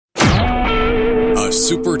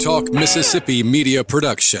SuperTalk Mississippi media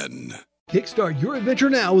production. Kickstart your adventure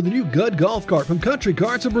now with the new Gud Golf Cart from Country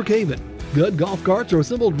Carts of Brookhaven. Gud Golf Carts are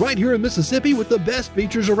assembled right here in Mississippi with the best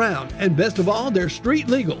features around. And best of all, they're street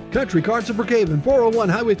legal. Country Carts of Brookhaven, 401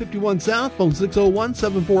 Highway 51 South, phone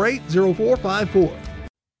 601-748-0454.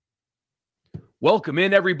 Welcome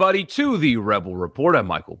in, everybody, to the Rebel Report. I'm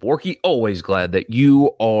Michael Borky. Always glad that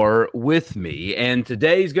you are with me. And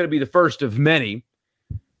today is going to be the first of many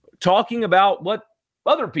talking about what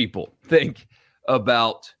other people think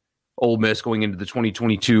about Ole Miss going into the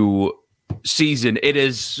 2022 season. It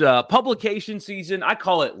is publication season. I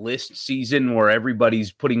call it list season, where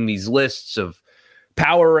everybody's putting these lists of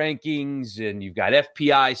power rankings, and you've got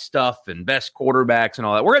FPI stuff and best quarterbacks and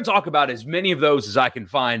all that. We're going to talk about as many of those as I can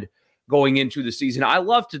find going into the season. I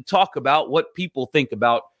love to talk about what people think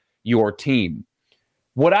about your team.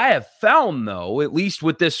 What I have found, though, at least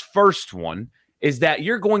with this first one, is that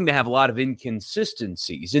you're going to have a lot of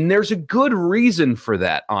inconsistencies, and there's a good reason for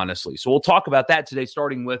that, honestly. So we'll talk about that today,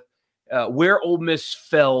 starting with where Ole Miss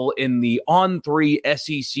fell in the On3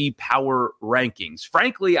 SEC power rankings.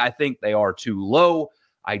 Frankly, I think they are too low.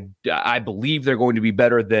 I believe they're going to be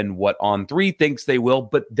better than what On3 thinks they will,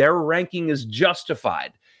 but their ranking is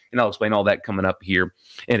justified. And I'll explain all that coming up here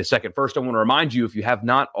in a second. First, I want to remind you, if you have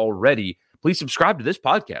not already, please subscribe to this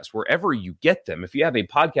podcast wherever you get them. If you have a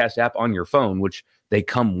podcast app on your phone, which they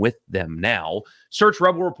come with them now, search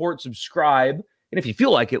Rebel Report, subscribe, and if you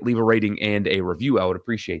feel like it, leave a rating and a review. I would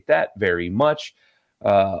appreciate that very much.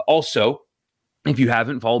 Also, if you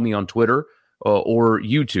haven't, follow me on Twitter or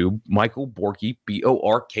YouTube, Michael Borky,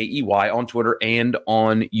 Borkey, on Twitter and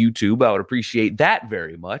on YouTube. I would appreciate that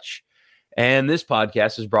very much. And this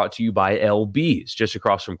podcast is brought to you by LB's. Just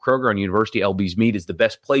across from Kroger on University, LB's meat is the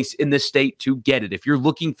best place in the state to get it. If you're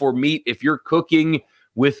looking for meat, if you're cooking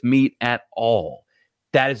with meat at all,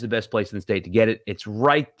 that is the best place in the state to get it. It's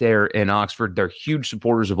right there in Oxford. They're huge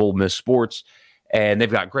supporters of Ole Miss sports, and they've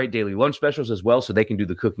got great daily lunch specials as well, so they can do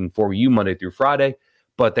the cooking for you Monday through Friday.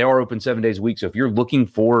 But they are open 7 days a week, so if you're looking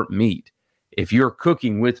for meat, if you're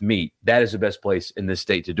cooking with meat, that is the best place in this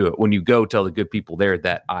state to do it. When you go, tell the good people there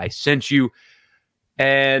that I sent you.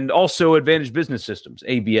 And also Advantage Business Systems,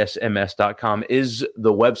 absms.com is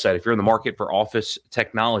the website. If you're in the market for office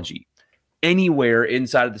technology, anywhere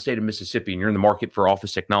inside of the state of Mississippi, and you're in the market for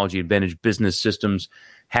office technology, Advantage Business Systems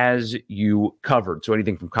has you covered. So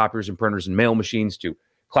anything from copiers and printers and mail machines to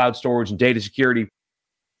cloud storage and data security,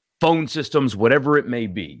 phone systems, whatever it may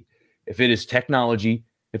be. If it is technology,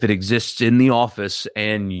 if it exists in the office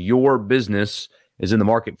and your business is in the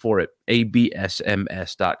market for it,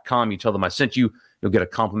 absms.com. You tell them I sent you, you'll get a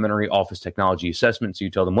complimentary office technology assessment. So you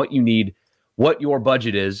tell them what you need, what your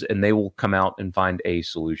budget is, and they will come out and find a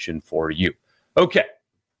solution for you. Okay.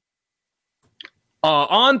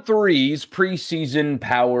 On3's preseason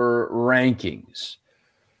power rankings.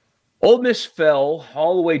 Ole Miss fell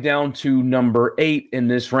all the way down to number 8 in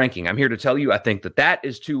this ranking. I'm here to tell you I think that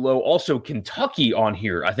is too low. Also, Kentucky on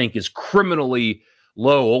here I think is criminally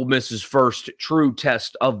low. Ole Miss's first true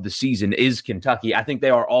test of the season is Kentucky. I think they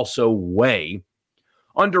are also way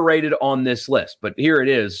underrated on this list. But here it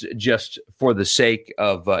is, just for the sake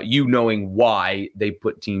of you knowing why they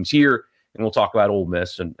put teams here. And we'll talk about Ole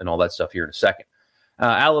Miss and all that stuff here in a second.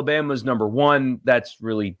 Alabama's number 1. That's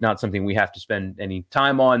really not something we have to spend any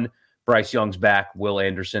time on. Bryce Young's back. Will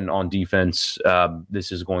Anderson on defense.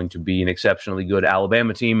 This is going to be an exceptionally good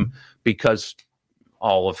Alabama team because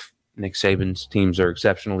all of Nick Saban's teams are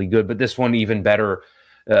exceptionally good, but this one even better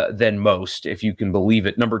than most, if you can believe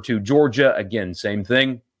it. Number 2, Georgia. Again, same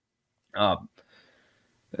thing. I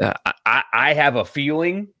have a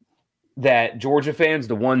feeling that Georgia fans,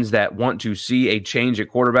 the ones that want to see a change at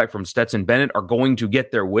quarterback from Stetson Bennett, are going to get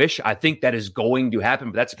their wish. I think that is going to happen,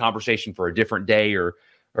 but that's a conversation for a different day or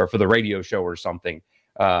for the radio show or something.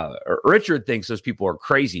 Richard thinks those people are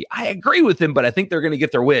crazy. I agree with him, but I think they're going to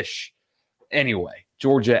get their wish anyway.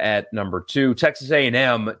 Georgia at number 2. Texas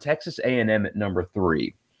A&M at number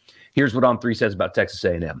 3. Here's what On3 says about Texas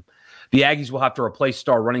A&M. The Aggies will have to replace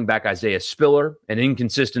star running back Isaiah Spiller, and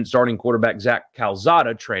inconsistent starting quarterback Zach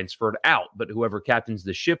Calzada transferred out. But whoever captains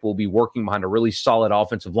the ship will be working behind a really solid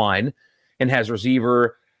offensive line and has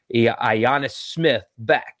receiver Ionis Smith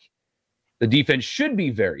back. The defense should be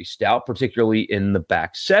very stout, particularly in the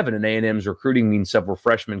back 7, and A&M's recruiting means several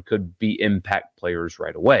freshmen could be impact players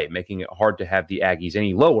right away, making it hard to have the Aggies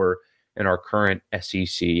any lower in our current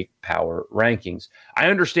SEC power rankings. I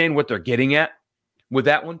understand what they're getting at with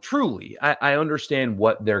that one. Truly, I understand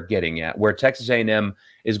what they're getting at, where Texas A&M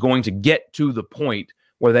is going to get to the point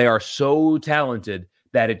where they are so talented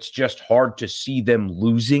that it's just hard to see them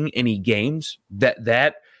losing any games.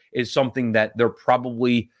 That is something that they're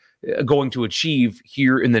probably going to achieve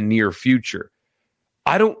here in the near future.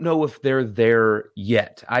 I don't know if they're there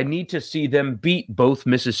yet. I need to see them beat both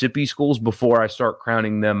Mississippi schools before I start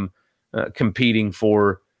crowning them competing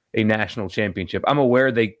for a national championship. I'm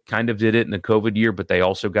aware they kind of did it in the COVID year, but they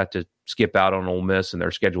also got to skip out on Ole Miss, and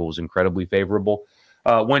their schedule was incredibly favorable.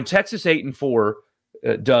 When Texas 8-4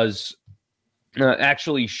 does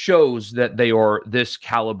actually shows that they are this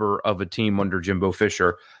caliber of a team under Jimbo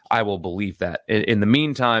Fisher, I will believe that. In the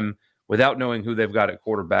meantime, without knowing who they've got at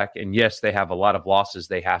quarterback, and yes, they have a lot of losses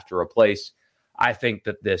they have to replace, I think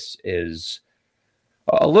that this is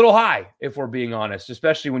a little high, if we're being honest,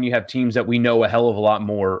 especially when you have teams that we know a hell of a lot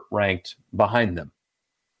more ranked behind them,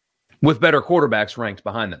 with better quarterbacks ranked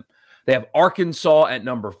behind them. They have Arkansas at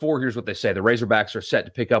number 4. Here's what they say. The Razorbacks are set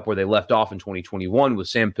to pick up where they left off in 2021 with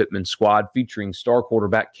Sam Pittman's squad featuring star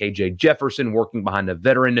quarterback KJ Jefferson working behind a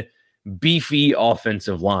veteran, beefy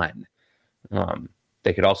offensive line.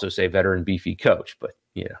 They could also say veteran, beefy coach, but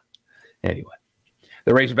anyway.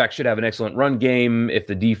 The Razorbacks should have an excellent run game. If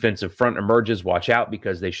the defensive front emerges, watch out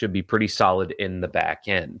because they should be pretty solid in the back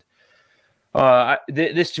end.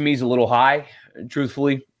 This to me is a little high,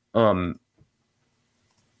 truthfully.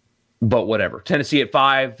 But whatever. Tennessee at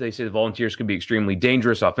 5. They say the Volunteers could be extremely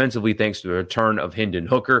dangerous offensively thanks to the return of Hendon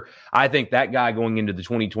Hooker. I think that guy going into the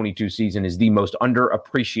 2022 season is the most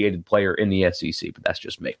underappreciated player in the SEC, but that's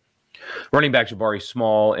just me. Running back Jabari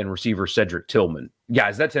Small and receiver Cedric Tillman.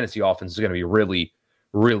 Guys, that Tennessee offense is going to be really,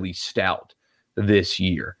 really stout this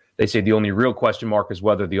year. They say the only real question mark is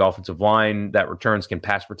whether the offensive line that returns can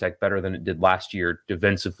pass protect better than it did last year.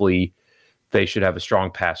 Defensively, they should have a strong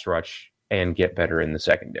pass rush and get better in the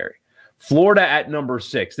secondary. Florida at number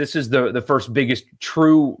 6. This is the first biggest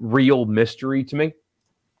true, real mystery to me.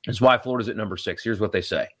 That's why Florida's at number 6. Here's what they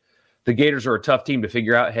say. The Gators are a tough team to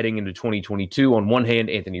figure out heading into 2022. On one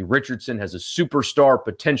hand, Anthony Richardson has a superstar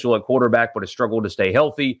potential at quarterback, but has struggled to stay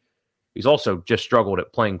healthy. He's also just struggled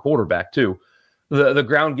at playing quarterback, too. The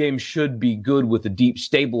ground game should be good with a deep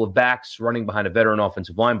stable of backs running behind a veteran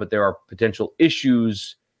offensive line, but there are potential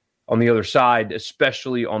issues on the other side,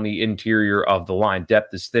 especially on the interior of the line.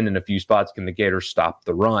 Depth is thin in a few spots. Can the Gators stop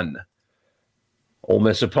the run? Ole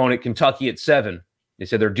Miss opponent, Kentucky at 7. They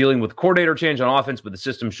said they're dealing with coordinator change on offense, but the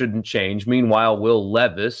system shouldn't change. Meanwhile, Will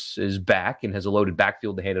Levis is back and has a loaded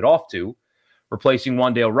backfield to hand it off to. Replacing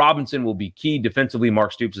Wan'Dale Robinson will be key. Defensively,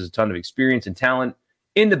 Mark Stoops has a ton of experience and talent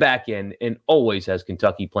in the back end and always has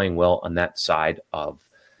Kentucky playing well on that side of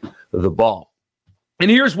the ball. And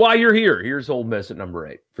here's why you're here. Here's Ole Miss at number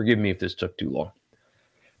 8. Forgive me if this took too long.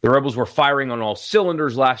 The Rebels were firing on all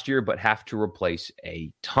cylinders last year, but have to replace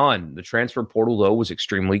a ton. The transfer portal, though, was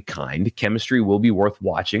extremely kind. Chemistry will be worth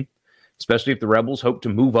watching, especially if the Rebels hope to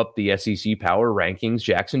move up the SEC power rankings.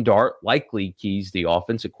 Jackson Dart likely keys the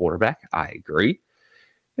offense at quarterback. I agree.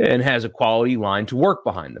 And has a quality line to work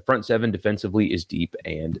behind. The front 7 defensively is deep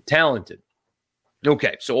and talented.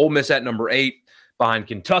 Okay, so Ole Miss at number 8. Behind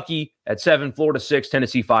Kentucky at 7, Florida 6,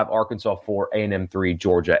 Tennessee 5, Arkansas 4, A&M 3,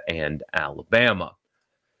 Georgia, and Alabama.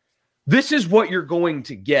 This is what you're going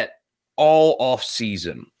to get all off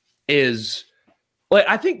season.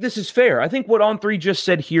 I think this is fair. I think what On3 just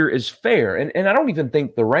said here is fair. And I don't even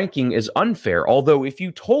think the ranking is unfair. Although if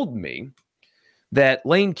you told me that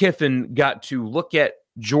Lane Kiffin got to look at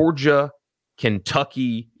Georgia,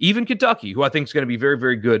 Kentucky, even Kentucky, who I think is going to be very,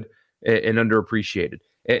 very good and underappreciated.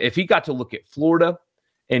 If he got to look at Florida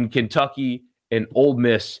and Kentucky and Ole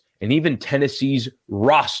Miss and even Tennessee's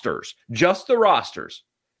rosters, just the rosters,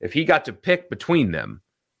 if he got to pick between them,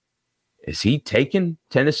 is he taking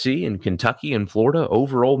Tennessee and Kentucky and Florida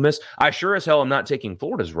over Ole Miss? I sure as hell am not taking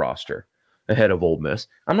Florida's roster ahead of Ole Miss.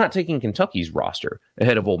 I'm not taking Kentucky's roster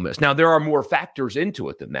ahead of Ole Miss. Now, there are more factors into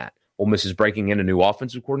it than that. Ole Miss is breaking in a new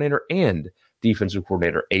offensive coordinator and defensive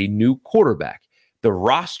coordinator, a new quarterback. The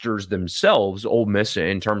rosters themselves, Ole Miss,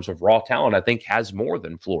 in terms of raw talent, I think has more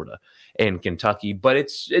than Florida and Kentucky, but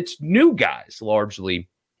it's new guys largely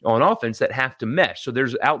on offense that have to mesh. So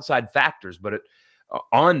there's outside factors, but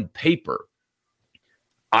on paper,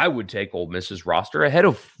 I would take Ole Miss's roster ahead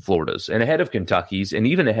of Florida's and ahead of Kentucky's and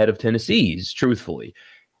even ahead of Tennessee's, truthfully.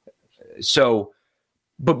 So,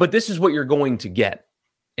 but this is what you're going to get.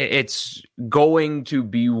 It's going to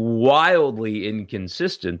be wildly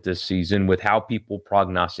inconsistent this season with how people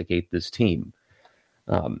prognosticate this team.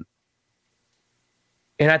 And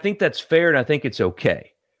I think that's fair, and I think it's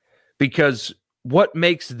okay. Because what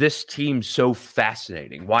makes this team so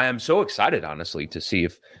fascinating, why I'm so excited, honestly, to see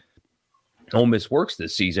if Ole Miss works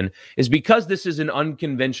this season, is because this is an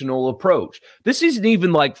unconventional approach. This isn't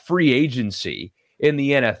even like free agency in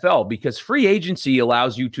the NFL, because free agency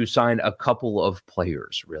allows you to sign a couple of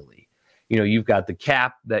players, really. You've got the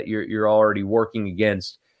cap that you're already working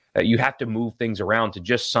against. You have to move things around to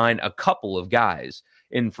just sign a couple of guys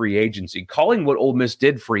in free agency. Calling what Ole Miss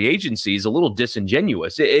did free agency is a little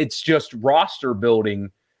disingenuous. It's just roster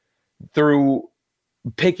building through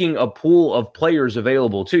picking a pool of players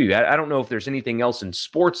available to you. I don't know if there's anything else in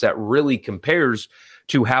sports that really compares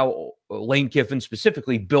to how Lane Kiffin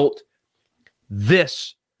specifically built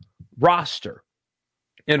this roster.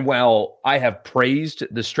 And while I have praised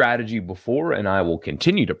the strategy before, and I will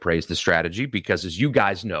continue to praise the strategy because, as you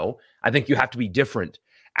guys know, I think you have to be different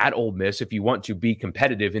at Ole Miss if you want to be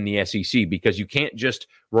competitive in the SEC, because you can't just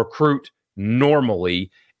recruit normally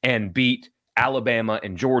and beat Alabama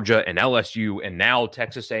and Georgia and LSU and now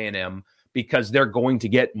Texas A&M, because they're going to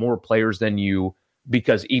get more players than you,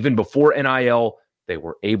 because even before NIL, they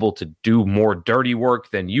were able to do more dirty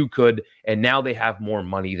work than you could, and now they have more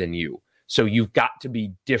money than you. So you've got to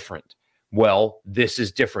be different. Well, this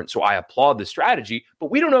is different. So I applaud the strategy, but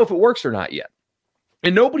we don't know if it works or not yet.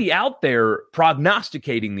 And nobody out there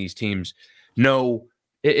prognosticating these teams know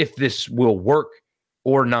if this will work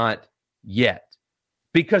or not yet,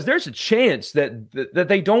 because there's a chance that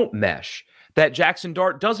they don't mesh, that Jackson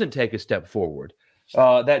Dart doesn't take a step forward,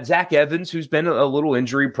 that Zach Evans, who's been a little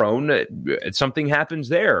injury prone, something happens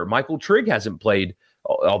there. Michael Trigg hasn't played,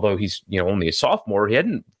 although he's only a sophomore. He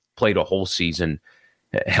hadn't played a whole season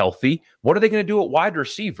healthy. What are they going to do at wide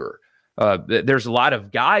receiver? There's a lot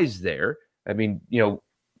of guys there. I mean,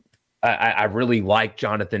 I really like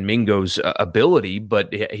Jonathan Mingo's ability,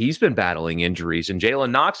 but he's been battling injuries, and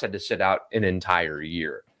Jalen Knox had to sit out an entire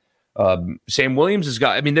year. Sam Williams has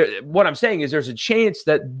got, what I'm saying is there's a chance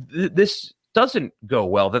that this doesn't go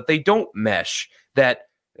well, that they don't mesh, that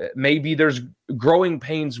maybe there's growing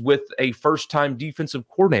pains with a first-time defensive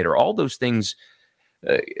coordinator. All those things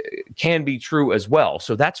can be true as well.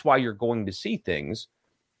 So that's why you're going to see things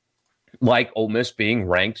like Ole Miss being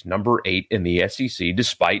ranked number 8 in the SEC,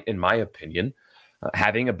 despite, in my opinion,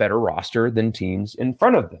 having a better roster than teams in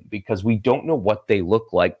front of them, because we don't know what they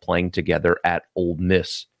look like playing together at Ole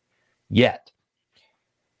Miss yet.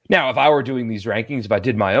 Now, if I were doing these rankings, if I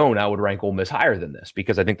did my own, I would rank Ole Miss higher than this,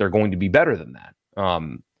 because I think they're going to be better than that.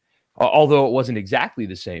 Although it wasn't exactly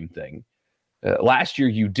the same thing. Last year,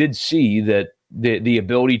 you did see that the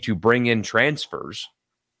ability to bring in transfers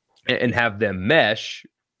and have them mesh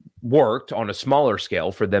worked on a smaller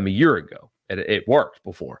scale for them a year ago. It worked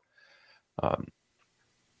before.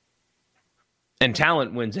 And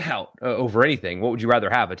talent wins out over anything. What would you rather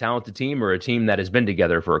have, a talented team or a team that has been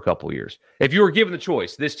together for a couple of years? If you were given the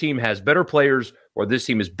choice, this team has better players or this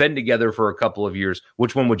team has been together for a couple of years,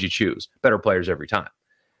 which one would you choose? Better players every time.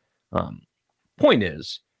 Point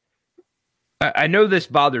is, I know this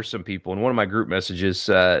bothers some people. In one of my group messages,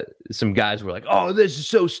 some guys were like, oh, this is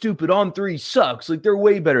so stupid. On3 sucks. Like, they're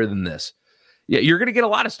way better than this. Yeah, you're going to get a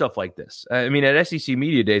lot of stuff like this. I mean, at SEC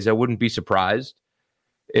Media Days, I wouldn't be surprised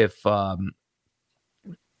if Ole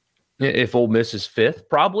Miss is 5th,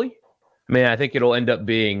 probably. I mean, I think it'll end up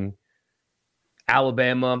being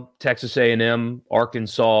Alabama, Texas A&M,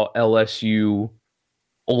 Arkansas, LSU,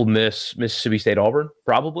 Ole Miss, Mississippi State, Auburn,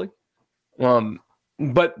 probably.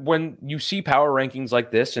 But when you see power rankings like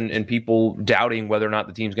this and people doubting whether or not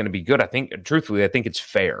the team's going to be good, I think it's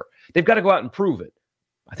fair. They've got to go out and prove it.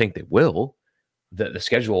 I think they will. The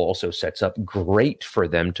schedule also sets up great for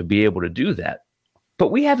them to be able to do that.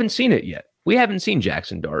 But we haven't seen it yet. We haven't seen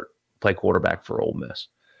Jackson Dart play quarterback for Ole Miss.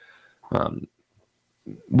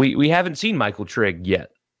 We haven't seen Michael Trigg yet.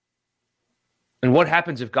 And what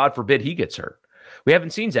happens if, God forbid, he gets hurt? We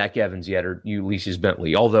haven't seen Zach Evans yet or Ulysses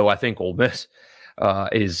Bentley, although I think Ole Miss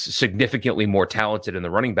is significantly more talented in the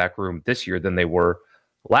running back room this year than they were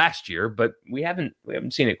last year, but we haven't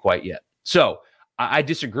seen it quite yet. So I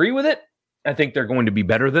disagree with it. I think they're going to be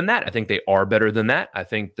better than that. I think they are better than that. I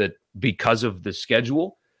think that because of the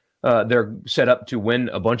schedule, they're set up to win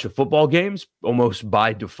a bunch of football games almost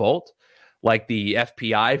by default. Like the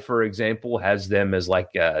FPI, for example, has them as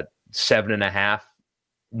like a 7.5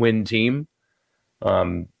 win team.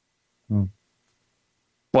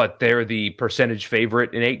 But they're the percentage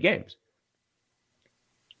favorite in 8 games.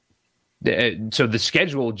 So the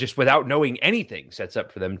schedule, just without knowing anything, sets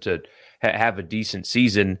up for them to have a decent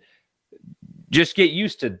season. Just get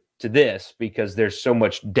used to this because there's so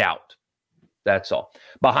much doubt. That's all.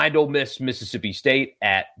 Behind Ole Miss, Mississippi State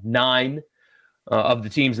at 9 of the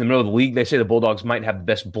teams in the middle of the league. They say the Bulldogs might have the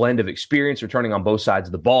best blend of experience returning on both sides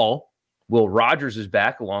of the ball. Will Rogers is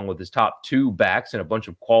back along with his top 2 backs and a bunch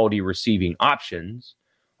of quality receiving options.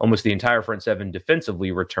 Almost the entire front 7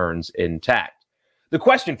 defensively returns intact. The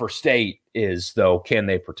question for State is, though, can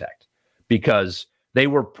they protect? Because they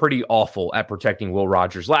were pretty awful at protecting Will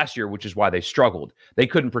Rogers last year, which is why they struggled. They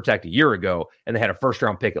couldn't protect a year ago, and they had a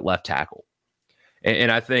first-round pick at left tackle. And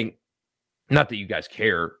I think, not that you guys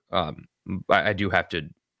care, I do have to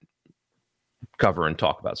cover and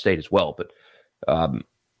talk about State as well, but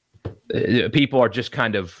people are just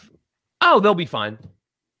kind of, they'll be fine.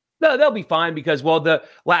 No, they'll be fine because, the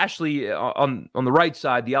Lashley on the right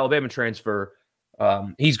side, the Alabama transfer,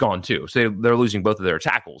 he's gone too. So they're losing both of their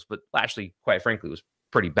tackles, but Lashley, quite frankly, was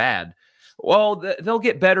pretty bad. Well, they'll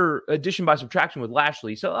get better addition by subtraction with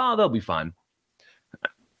Lashley, so they'll be fine.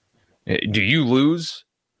 Do you lose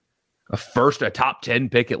a top 10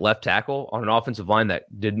 pick at left tackle on an offensive line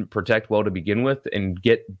that didn't protect well to begin with and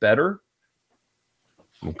get better?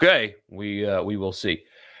 Okay, we will see.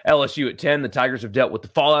 LSU at 10, the Tigers have dealt with the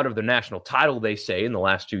fallout of their national title, they say, in the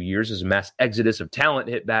last 2 years as a mass exodus of talent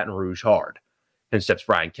hit Baton Rouge hard. And steps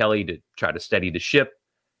Brian Kelly to try to steady the ship.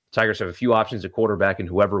 Tigers have a few options at quarterback, and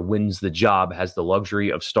whoever wins the job has the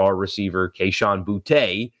luxury of star receiver Kayshon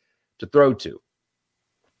Boutte to throw to.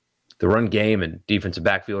 The run game and defensive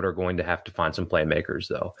backfield are going to have to find some playmakers,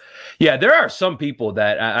 though. Yeah, there are some people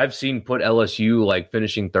that I've seen put LSU like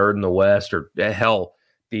finishing third in the West, or hell,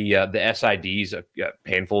 the SIDs, a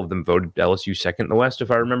handful of them voted LSU second in the West,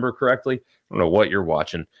 if I remember correctly. I don't know what you're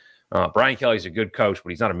watching. Brian Kelly's a good coach, but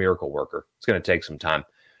he's not a miracle worker. It's going to take some time.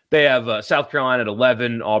 They have South Carolina at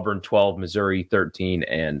 11, Auburn 12, Missouri 13,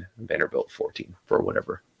 and Vanderbilt 14, for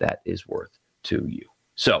whatever that is worth to you.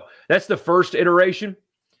 So that's the first iteration.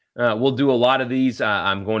 We'll do a lot of these.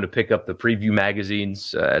 I'm going to pick up the preview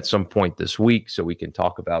magazines at some point this week so we can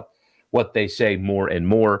talk about what they say more and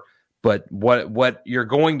more. But what you're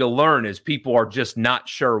going to learn is people are just not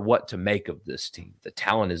sure what to make of this team. The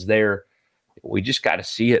talent is there. We just got to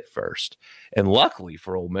see it first. And luckily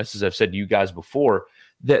for Ole Miss, as I've said to you guys before,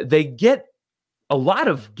 that they get a lot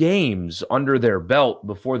of games under their belt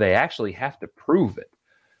before they actually have to prove it.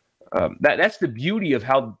 That's the beauty of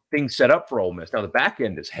how things set up for Ole Miss. Now, the back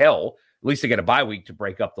end is hell. At least they get a bye week to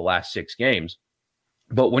break up the last 6 games.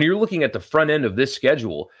 But when you're looking at the front end of this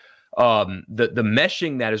schedule, the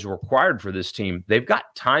meshing that is required for this team, they've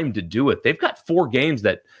got time to do it. They've got 4 games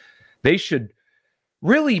that they should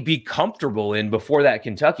really be comfortable in before that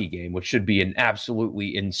Kentucky game, which should be an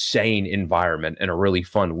absolutely insane environment and a really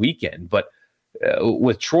fun weekend. But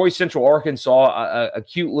with Troy, Central Arkansas, a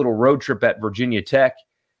cute little road trip at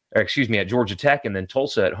at Georgia Tech, and then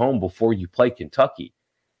Tulsa at home before you play Kentucky,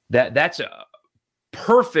 that's a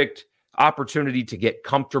perfect opportunity to get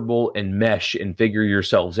comfortable and mesh and figure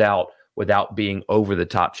yourselves out without being over the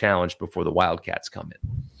top challenged before the Wildcats come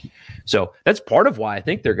in. So that's part of why I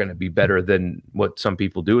think they're going to be better than what some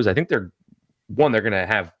people do. Is I think they're going to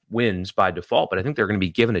have wins by default, but I think they're going to be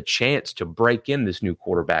given a chance to break in this new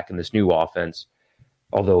quarterback and this new offense,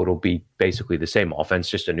 although it'll be basically the same offense,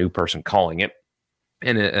 just a new person calling it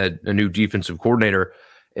and a new defensive coordinator,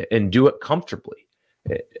 and do it comfortably.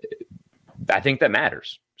 I think that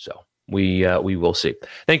matters. So we will see.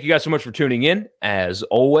 Thank you guys so much for tuning in. As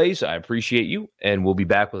always, I appreciate you, and we'll be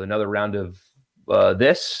back with another round of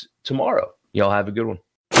this tomorrow. Y'all have a good one.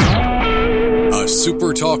 A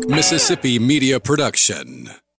SuperTalk Mississippi media production.